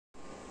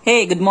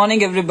Hey, good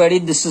morning everybody.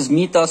 This is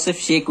me Tausif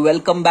Sheikh.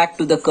 Welcome back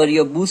to the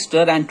Career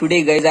Booster, and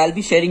today guys I'll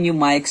be sharing you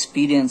my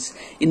experience.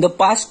 In the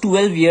past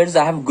 12 years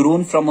I have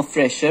grown from a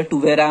fresher to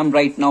where I am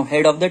right now,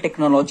 head of the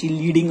technology,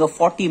 leading a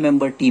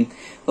 40-member team.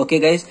 Okay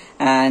guys,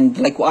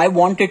 and I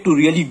wanted to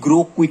really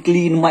grow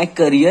quickly in my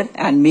career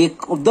and make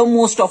the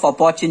most of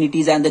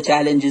opportunities and the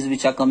challenges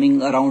which are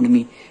coming around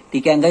me.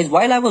 Okay, and guys,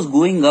 while I was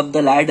going up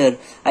the ladder,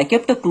 I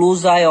kept a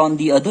close eye on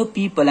the other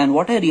people, and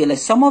what I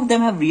realized, some of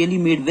them have really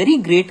made very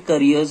great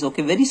careers,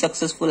 okay, very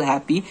successful,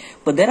 happy,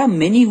 but there are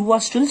many who are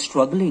still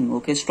struggling,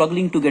 okay,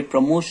 struggling to get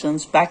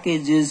promotions,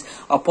 packages,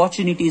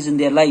 opportunities in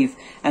their life.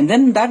 And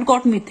then that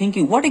got me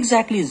thinking, what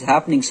exactly is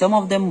happening? Some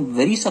of them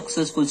very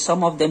successful,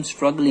 some of them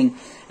struggling.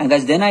 And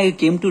guys, then I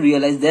came to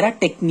realize there are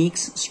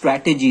techniques,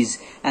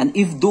 strategies, and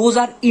if those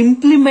are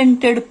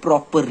implemented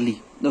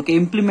properly, okay,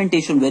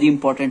 implementation very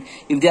important.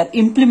 If they are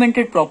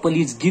implemented properly,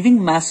 it's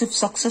giving massive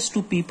success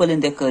to people in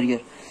their career.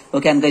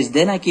 Okay, and guys,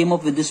 then I came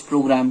up with this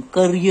program,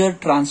 Career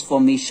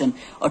Transformation,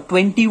 a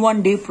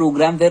 21-day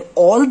program where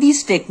all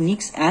these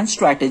techniques and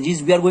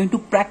strategies, we are going to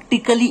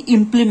practically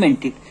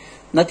implement it.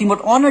 Nothing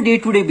but on a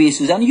day-to-day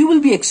basis, and you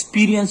will be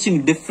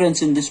experiencing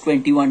difference in this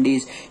 21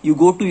 days. You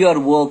go to your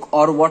work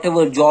or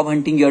whatever job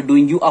hunting you're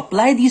doing, you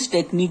apply these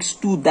techniques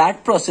to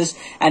that process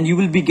and you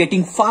will be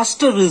getting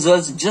faster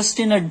results just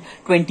in a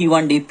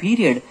 21-day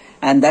period.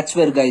 And that's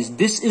where guys,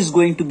 this is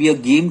going to be a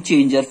game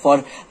changer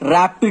for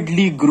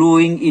rapidly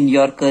growing in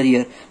your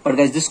career. But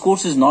guys, this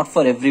course is not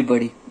for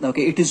everybody.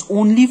 Okay, it is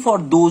only for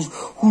those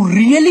who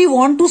really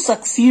want to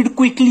succeed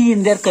quickly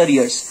in their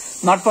careers.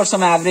 Not for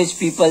some average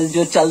people,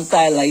 jo chalta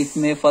hai life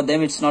mein, for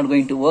them it's not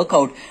going to work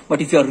out. But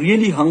if you're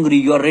really hungry,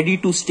 you're ready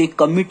to stay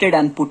committed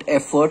and put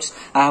efforts,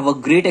 I have a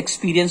great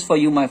experience for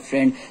you, my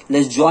friend.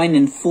 Let's join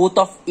in 4th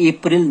of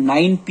April,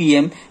 9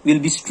 p.m.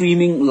 We'll be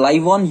streaming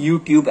live on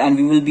YouTube and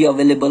we will be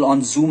available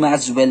on Zoom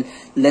as well.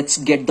 Let's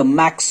get the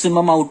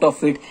maximum out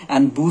of it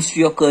and boost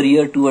your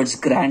career towards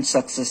grand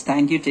success.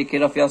 Thank you. Take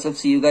care of yourself.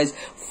 See you guys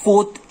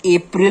 4th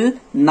April,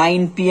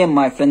 9 p.m.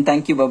 my friend.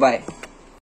 Thank you. Bye-bye.